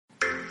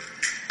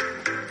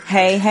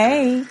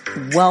Hey,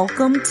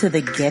 welcome to the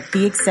Get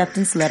the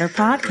Acceptance Letter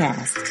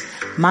podcast.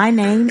 My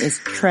name is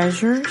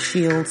Treasure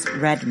Shields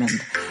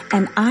Redmond,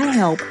 and I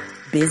help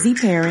busy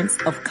parents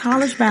of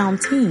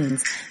college-bound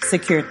teens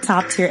secure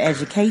top-tier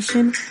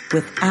education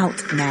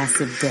without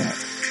massive debt.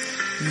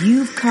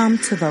 You've come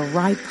to the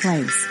right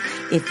place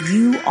if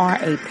you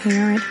are a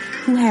parent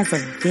who has a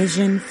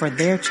vision for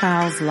their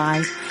child's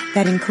life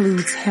that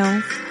includes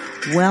health,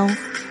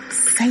 wealth,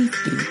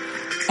 safety,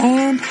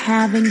 and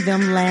having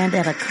them land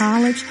at a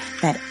college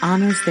that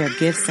honors their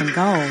gifts and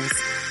goals,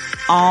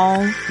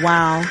 all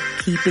while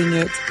keeping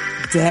it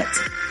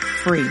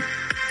debt-free.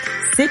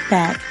 Sit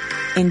back,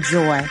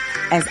 enjoy,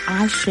 as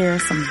I share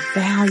some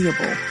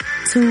valuable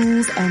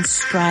tools and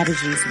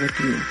strategies with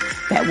you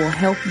that will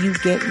help you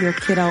get your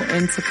kiddo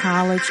into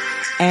college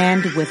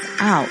and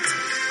without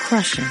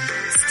crushing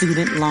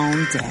student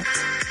loan debt.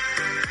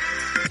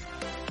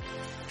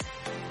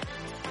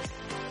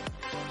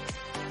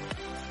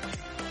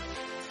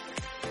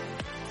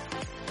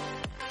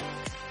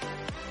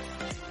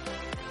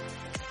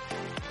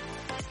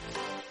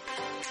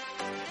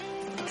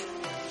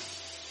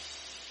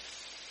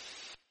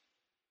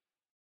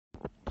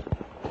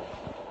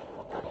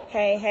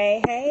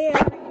 Hey,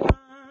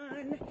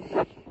 everyone.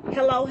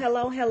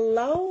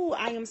 Hello.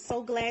 I am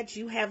so glad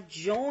you have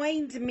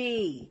joined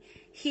me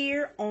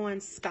here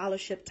on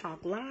Scholarship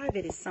Talk Live.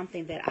 It is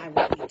something that I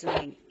will be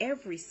doing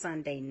every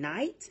Sunday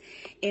night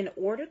in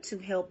order to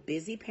help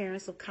busy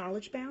parents of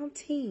college-bound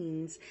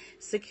teens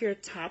secure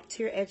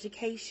top-tier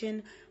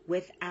education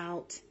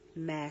without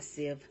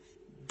massive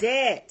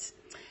debt.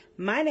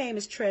 My name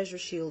is Treasure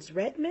Shields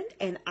Redmond,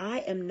 and I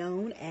am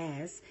known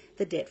as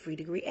the Debt-Free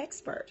Degree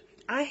Expert.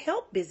 I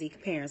help busy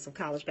parents of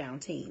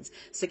college-bound teens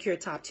secure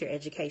top-tier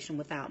education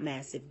without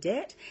massive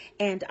debt,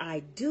 and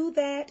I do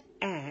that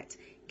at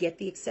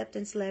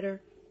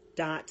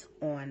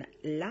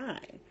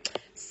gettheacceptanceletter.online.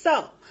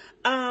 So,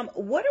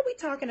 what are we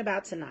talking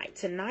about tonight?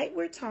 Tonight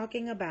we're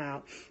talking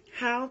about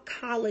how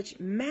college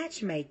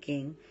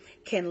matchmaking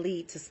can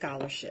lead to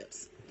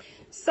scholarships.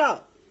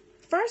 So,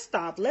 first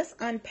off, let's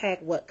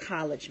unpack what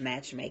college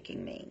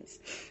matchmaking means.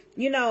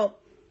 You know,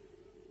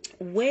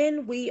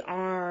 when we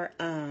are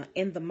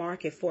in the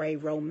market for a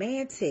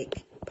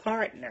romantic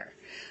partner,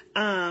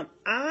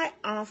 I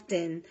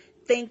often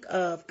think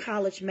of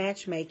college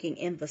matchmaking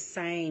in the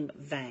same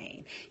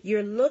vein.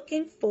 You're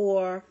looking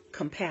for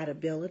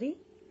compatibility,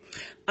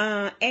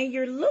 and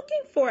you're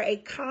looking for a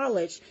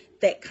college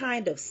that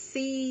kind of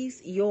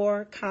sees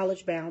your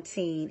college-bound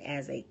teen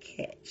as a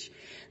catch.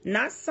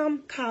 Not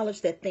some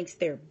college that thinks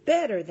they're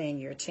better than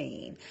your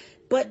teen,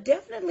 but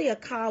definitely a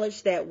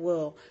college that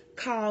will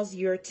cause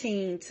your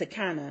teen to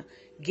kind of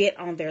get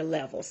on their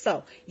level.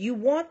 So you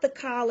want the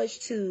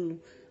college to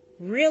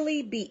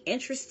really be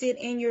interested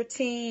in your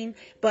teen,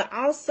 but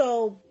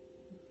also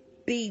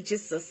be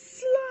just a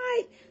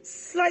slight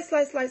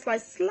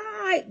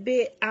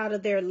bit out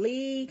of their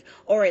league,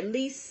 or at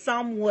least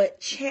somewhat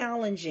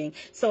challenging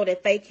so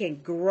that they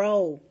can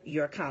grow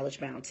your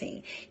college-bound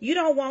teen. You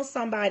don't want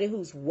somebody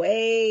you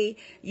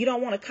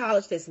don't want a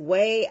college that's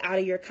way out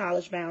of your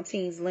college-bound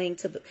teen's league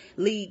to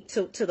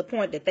the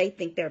point that they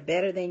think they're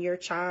better than your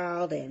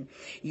child, and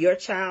your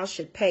child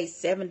should pay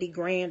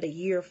 $70,000 a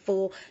year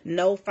full,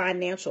 no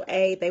financial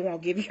aid. They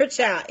won't give your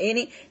child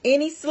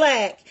any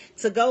slack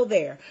to go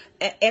there.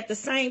 At the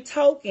same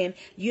token,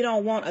 you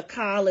don't want a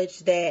college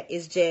that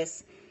is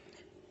just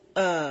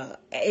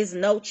is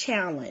no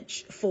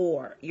challenge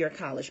for your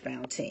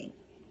college-bound teen.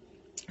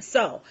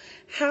 So,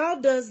 how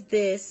does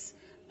this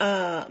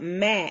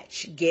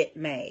match get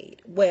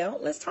made? Well,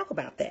 let's talk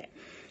about that.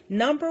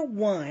 Number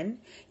one,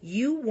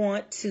 you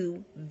want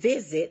to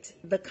visit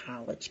the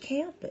college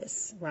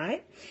campus,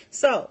 right?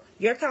 So,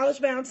 your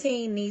college-bound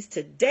teen needs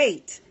to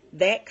date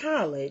that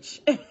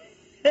college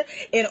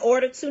in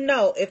order to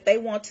know if they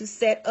want to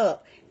set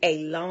up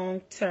a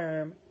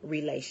long-term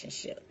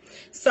relationship.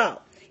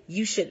 So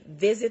you should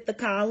visit the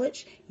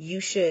college. You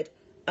should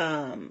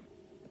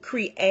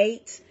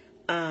create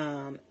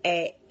an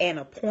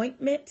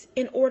appointment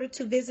in order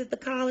to visit the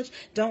college.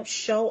 Don't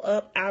show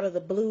up out of the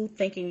blue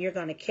thinking you're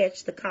going to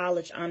catch the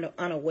college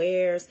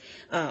unawares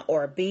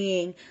or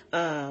being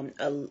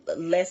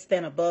less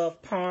than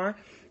above par.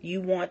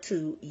 You want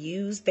to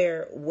use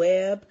their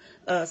web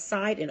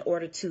site in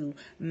order to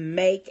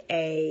make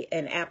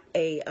an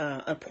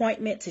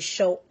appointment to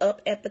show up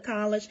at the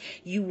college.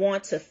 You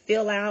want to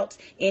fill out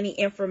any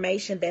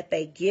information that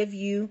they give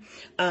you.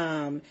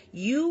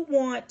 You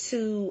want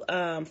to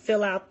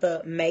fill out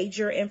the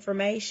major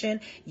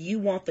information. You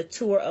want the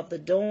tour of the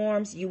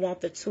dorms. You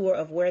want the tour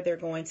of where they're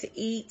going to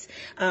eat.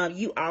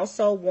 You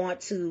also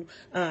want to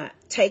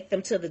take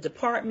them to the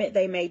department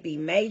they may be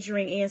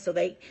majoring in, so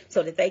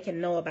that they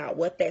can know about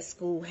what that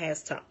school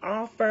has to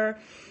offer.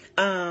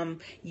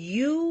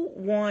 You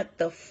want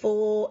the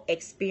full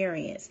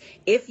experience.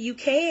 If you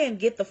can,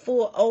 get the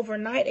full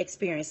overnight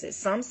experiences.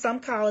 Some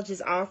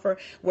colleges offer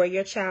where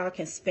your child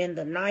can spend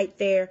the night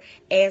there,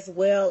 as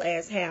well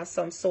as have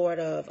some sort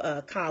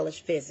of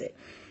college visit.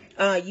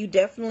 You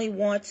definitely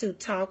want to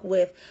talk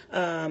with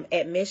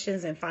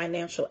admissions and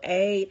financial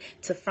aid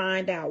to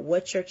find out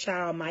what your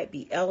child might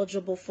be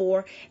eligible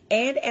for.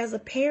 And as a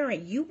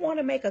parent, you want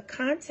to make a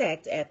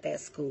contact at that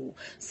school,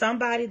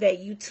 somebody that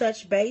you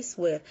touch base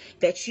with,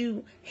 that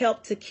you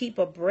help to keep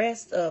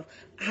abreast of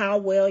how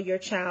well your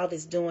child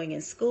is doing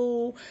in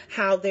school,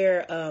 how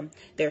their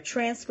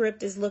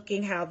transcript is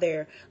looking, how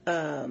their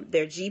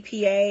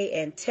GPA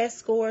and test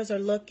scores are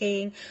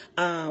looking,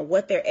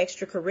 what their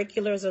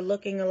extracurriculars are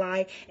looking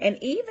like. And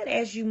even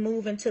as you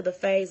move into the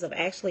phase of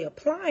actually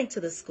applying to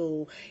the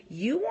school,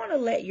 you want to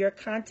let your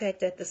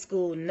contact at the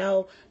school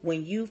know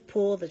when you've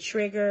pulled the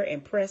trigger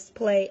and pressed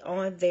play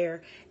on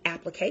their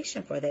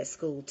application for that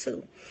school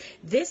too.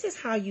 This is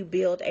how you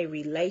build a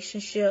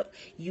relationship.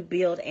 You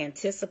build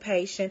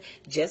anticipation.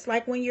 Just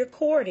like when you're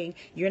courting,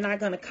 you're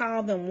not going to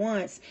call them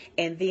once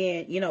and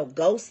then,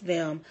 ghost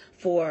them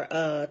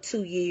for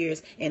 2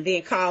 years and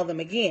then call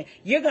them again.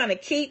 You're going to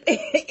keep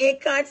in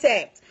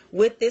contact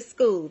with this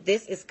school.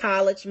 This is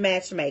college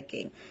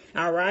matchmaking.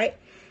 All right.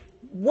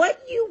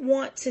 What you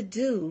want to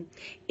do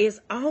is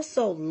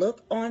also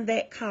look on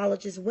that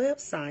college's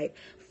website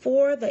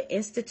for the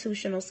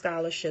institutional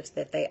scholarships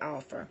that they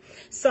offer.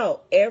 So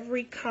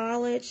every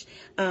college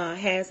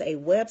has a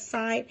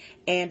website,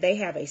 and they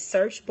have a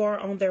search bar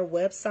on their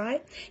website.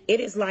 It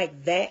is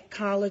like that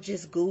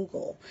college's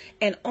Google.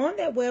 And on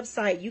that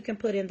website, you can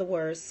put in the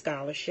words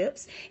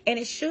scholarships, and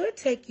it should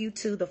take you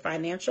to the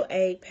financial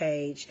aid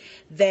page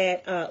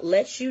that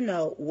lets you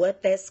know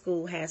what that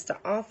school has to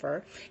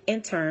offer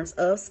in terms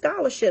of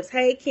scholarships.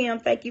 Hey, Kim,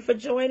 thank you for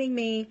joining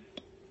me.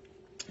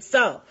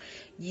 So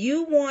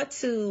you want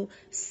to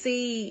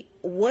see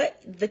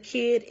what the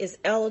kid is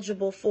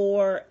eligible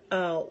for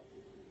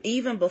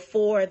even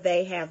before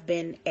they have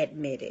been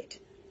admitted.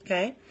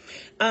 Okay.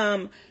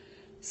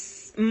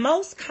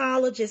 Most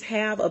colleges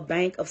have a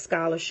bank of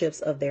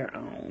scholarships of their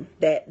own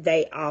that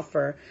they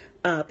offer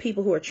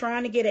people who are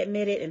trying to get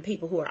admitted and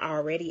people who are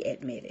already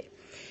admitted.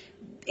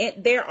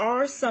 There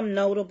are some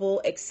notable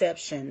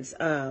exceptions.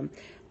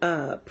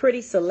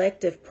 Pretty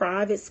selective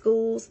private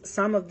schools,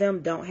 some of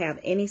them don't have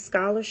any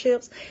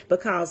scholarships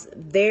because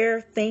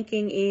their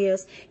thinking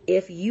is,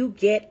 if you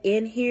get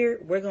in here,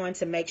 we're going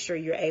to make sure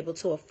you're able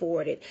to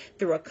afford it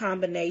through a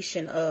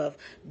combination of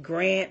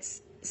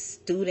grants,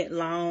 student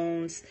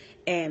loans,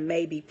 and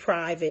maybe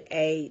private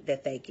aid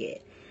that they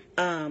get.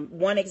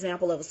 One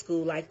example of a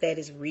school like that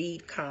is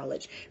Reed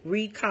College.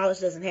 Reed College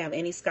doesn't have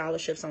any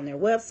scholarships on their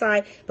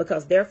website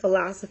because their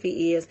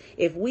philosophy is,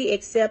 if we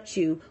accept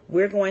you,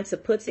 we're going to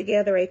put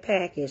together a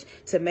package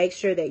to make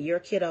sure that your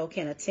kiddo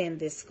can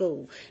attend this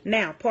school.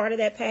 Now, part of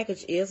that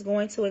package is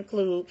going to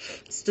include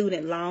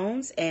student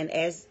loans. And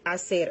as I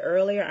said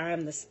earlier, I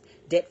am the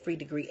debt-free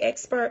degree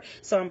expert,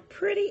 so I'm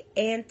pretty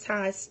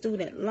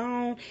anti-student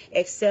loan,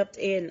 except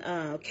in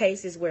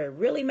cases where it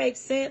really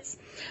makes sense.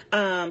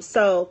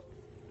 So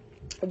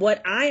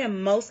what I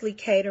am mostly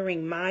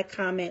catering my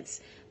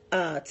comments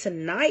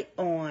tonight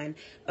on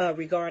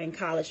regarding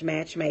college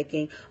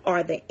matchmaking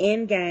are the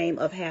end game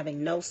of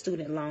having no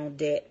student loan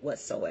debt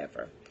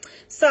whatsoever.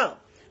 So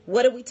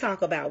what did we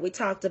talk about? We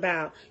talked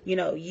about,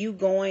 you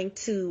going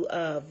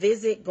to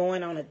visit,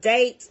 going on a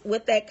date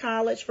with that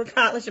college for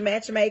college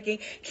matchmaking,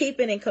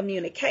 keeping in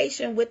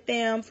communication with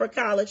them for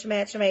college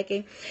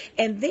matchmaking.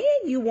 And then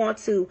you want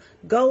to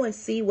go and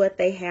see what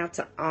they have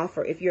to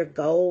offer if your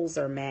goals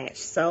are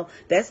matched. So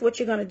that's what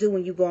you're going to do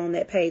when you go on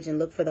that page and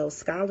look for those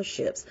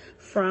scholarships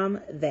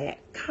from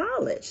that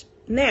college.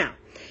 Now,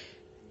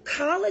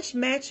 college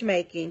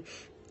matchmaking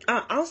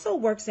also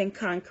works in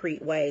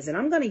concrete ways, and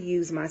I'm going to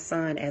use my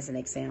son as an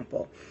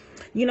example.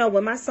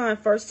 When my son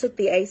first took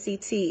the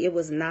ACT, it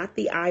was not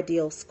the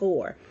ideal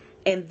score,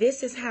 and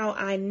this is how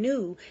I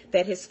knew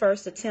that his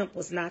first attempt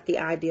was not the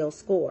ideal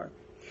score.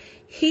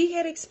 He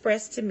had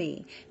expressed to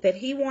me that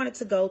he wanted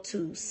to go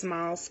to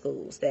small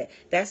schools,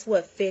 that's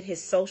what fit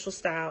his social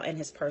style and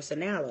his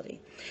personality.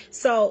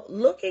 So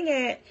looking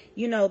at,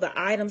 the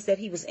items that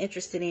he was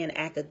interested in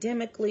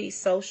academically,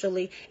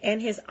 socially,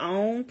 and his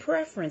own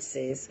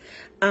preferences,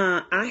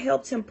 I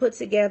helped him put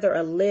together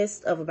a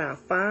list of about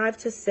 5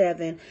 to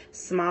 7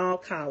 small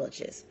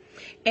colleges.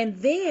 And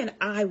then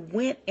I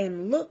went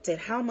and looked at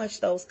how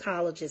much those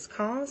colleges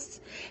cost,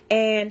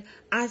 and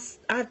I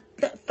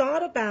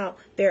thought about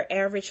their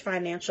average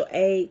financial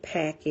aid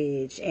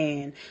package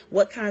and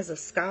what kinds of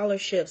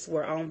scholarships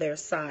were on their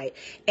site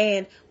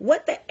and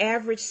what the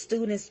average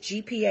student's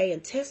GPA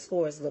and test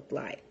scores looked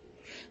like.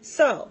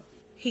 So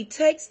he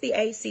takes the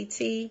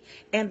ACT,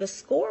 and the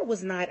score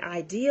was not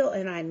ideal,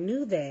 and I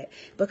knew that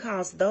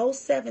because those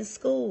 7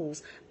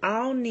 schools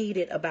all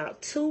needed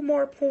about 2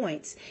 more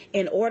points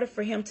in order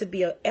for him to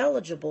be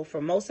eligible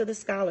for most of the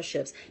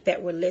scholarships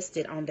that were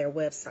listed on their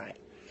website.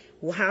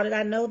 Well, how did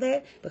I know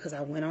that? Because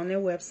I went on their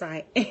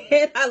website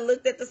and I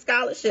looked at the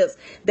scholarships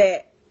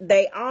that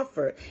they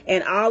offered,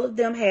 and all of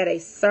them had a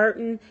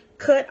certain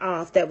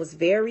cutoff that was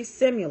very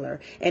similar,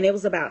 and it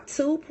was about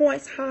 2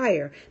 points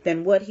higher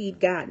than what he'd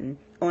gotten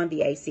on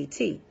the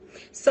ACT.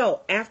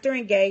 So after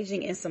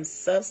engaging in some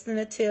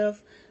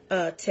substantive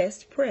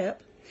test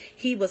prep,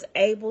 he was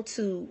able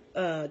to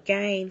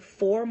gain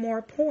 4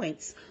 more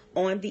points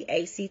on the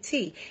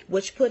ACT,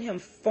 which put him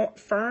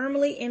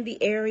firmly in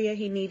the area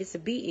he needed to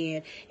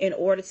be in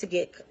order to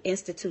get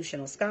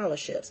institutional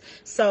scholarships.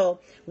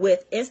 So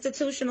with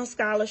institutional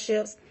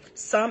scholarships,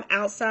 some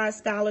outside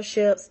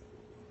scholarships,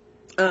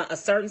 a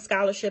certain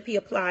scholarship he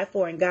applied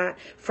for and got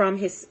from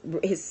his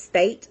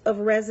state of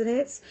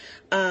residence,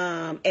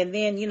 and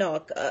then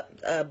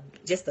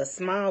just a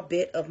small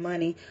bit of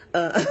money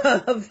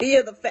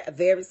via the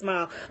very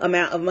small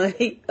amount of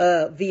money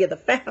via the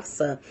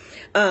FAFSA.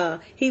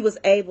 He was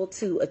able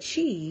to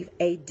achieve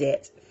a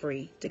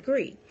debt-free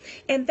degree,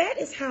 and that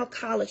is how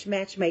college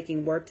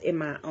matchmaking worked in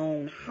my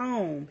own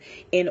home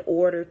in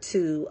order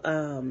to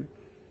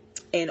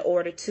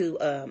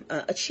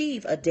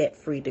achieve a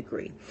debt-free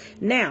degree.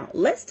 Now,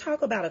 let's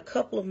talk about a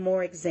couple of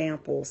more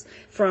examples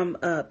from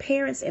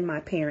parents in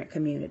my parent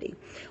community.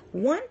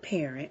 One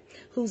parent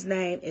whose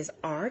name is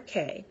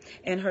RK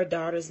and her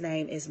daughter's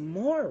name is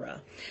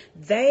Mora,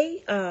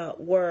 they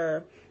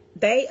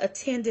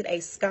attended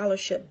a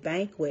scholarship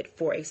banquet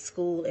for a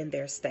school in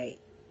their state.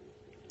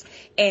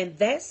 And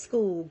that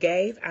school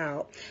gave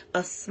out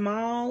a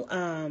small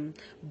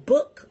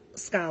book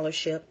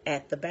scholarship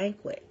at the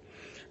banquet.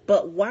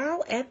 But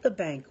while at the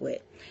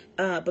banquet,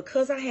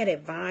 because I had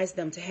advised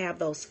them to have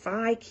those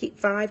five key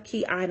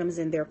items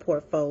in their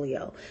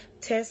portfolio: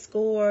 test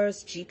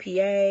scores,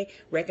 GPA,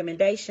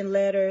 recommendation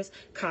letters,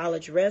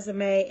 college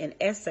resume, and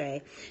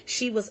essay,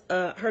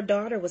 her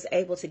daughter was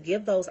able to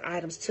give those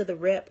items to the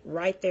rep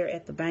right there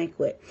at the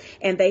banquet.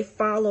 And they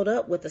followed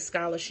up with a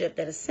scholarship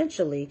that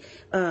essentially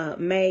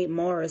made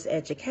Mora's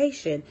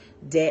education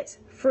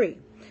debt-free.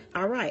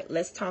 All right,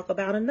 let's talk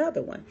about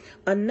another one.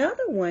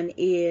 Another one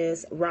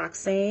is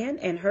Roxanne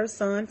and her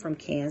son from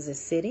Kansas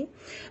City.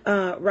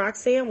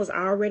 Roxanne was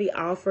already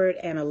offered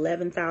an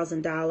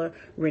 $11,000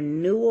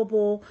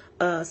 renewable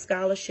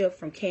scholarship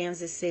from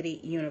Kansas City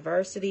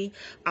University,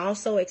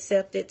 also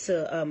accepted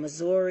to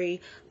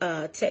Missouri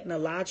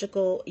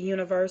Technological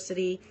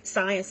University,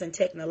 Science and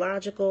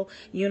Technological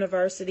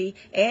University,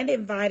 and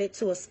invited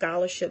to a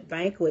scholarship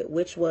banquet,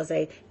 which was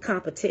a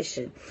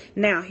competition.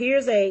 Now,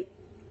 here's a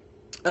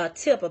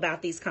tip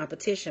about these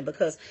competition,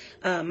 because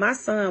my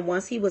son,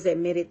 once he was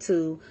admitted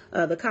to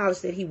the college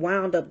that he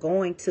wound up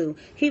going to,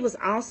 he was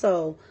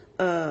also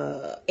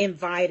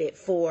invited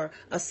for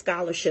a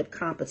scholarship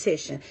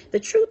competition.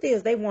 The truth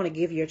is, they want to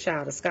give your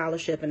child a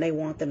scholarship and they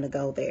want them to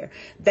go there.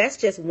 That's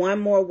just one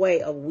more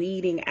way of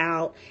weeding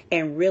out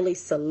and really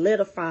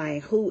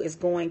solidifying who is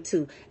going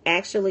to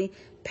actually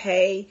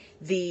pay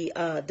the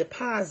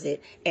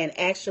deposit and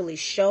actually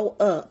show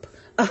up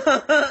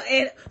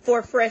and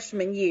for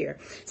freshman year.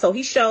 So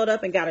he showed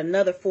up and got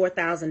another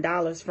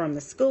 $4,000 from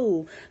the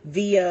school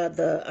via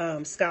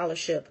the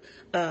scholarship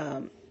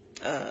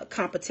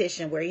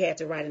competition, where he had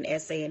to write an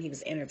essay and he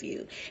was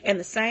interviewed. And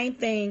the same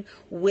thing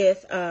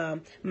with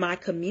my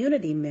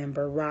community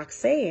member,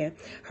 Roxanne.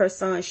 Her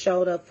son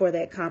showed up for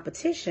that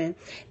competition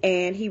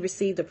and he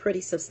received a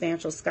pretty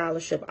substantial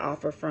scholarship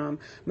offer from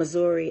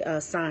Missouri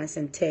Science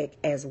and Tech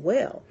as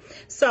well.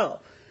 So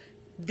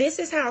this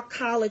is how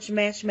college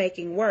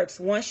matchmaking works.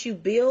 Once you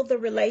build the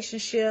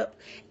relationship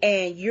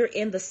and you're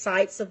in the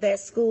sights of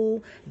that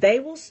school, they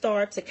will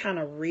start to kind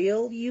of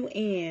reel you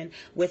in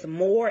with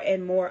more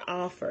and more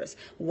offers.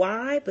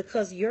 Why?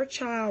 Because your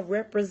child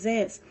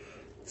represents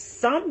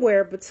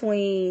somewhere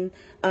between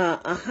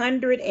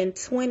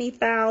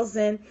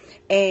 120,000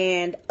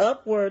 and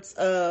upwards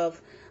of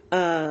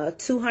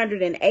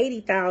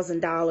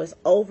 $280,000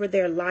 over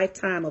their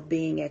lifetime of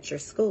being at your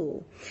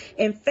school.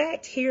 In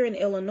fact, here in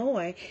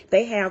Illinois,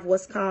 they have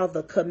what's called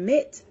the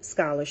Commit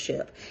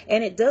Scholarship.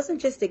 And it doesn't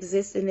just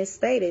exist in this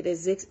state, it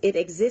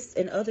exists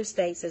in other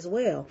states as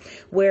well,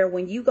 where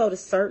when you go to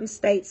certain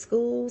state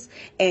schools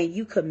and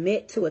you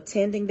commit to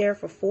attending there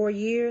for 4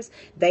 years,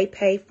 they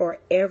pay for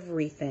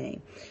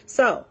everything.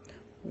 So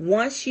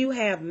once you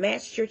have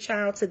matched your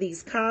child to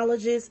these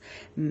colleges,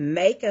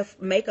 make a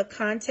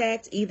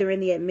contact either in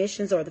the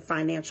admissions or the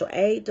financial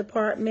aid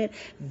department.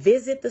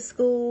 Visit the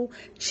school,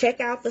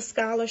 check out the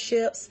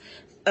scholarships.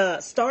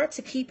 Start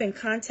to keep in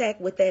contact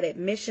with that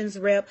admissions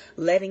rep,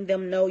 letting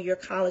them know your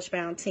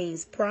college-bound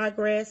teen's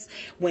progress.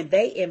 When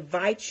they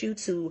invite you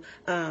to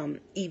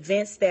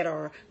events that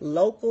are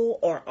local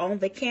or on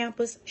the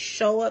campus,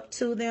 show up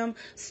to them.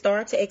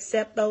 Start to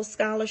accept those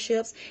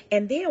scholarships.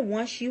 And then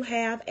once you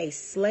have a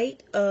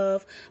slate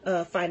of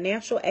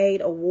financial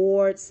aid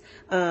awards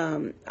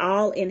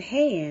all in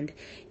hand,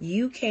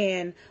 you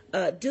can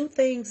do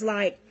things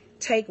like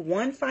take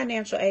one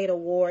financial aid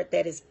award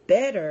that is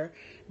better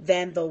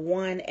than the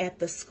one at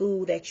the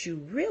school that you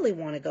really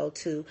want to go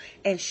to,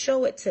 and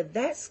show it to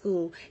that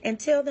school and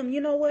tell them, you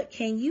know what,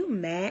 can you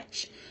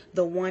match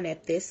the one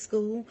at this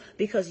school?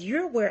 Because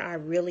you're where I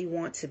really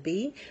want to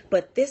be,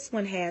 but this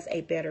one has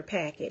a better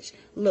package.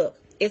 Look,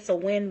 it's a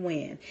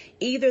win-win.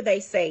 Either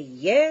they say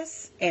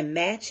yes and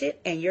match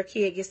it, and your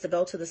kid gets to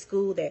go to the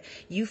school that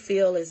you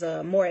feel is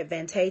more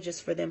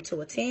advantageous for them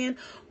to attend,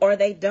 or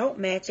they don't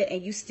match it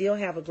and you still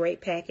have a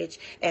great package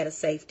at a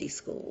safety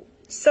school.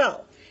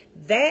 So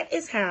That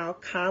is how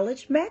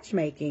college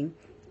matchmaking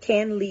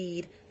can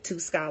lead to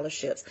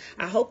scholarships.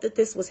 I hope that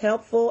this was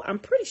helpful. I'm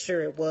pretty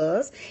sure it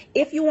was.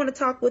 If you want to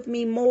talk with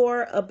me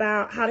more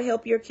about how to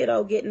help your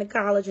kiddo get into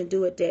college and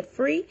do it debt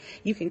free,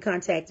 you can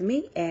contact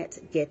me at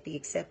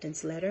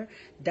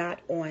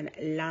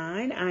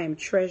gettheacceptanceletter.online. I am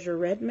Treasure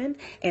Redmond,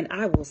 and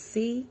I will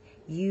see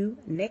you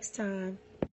next time.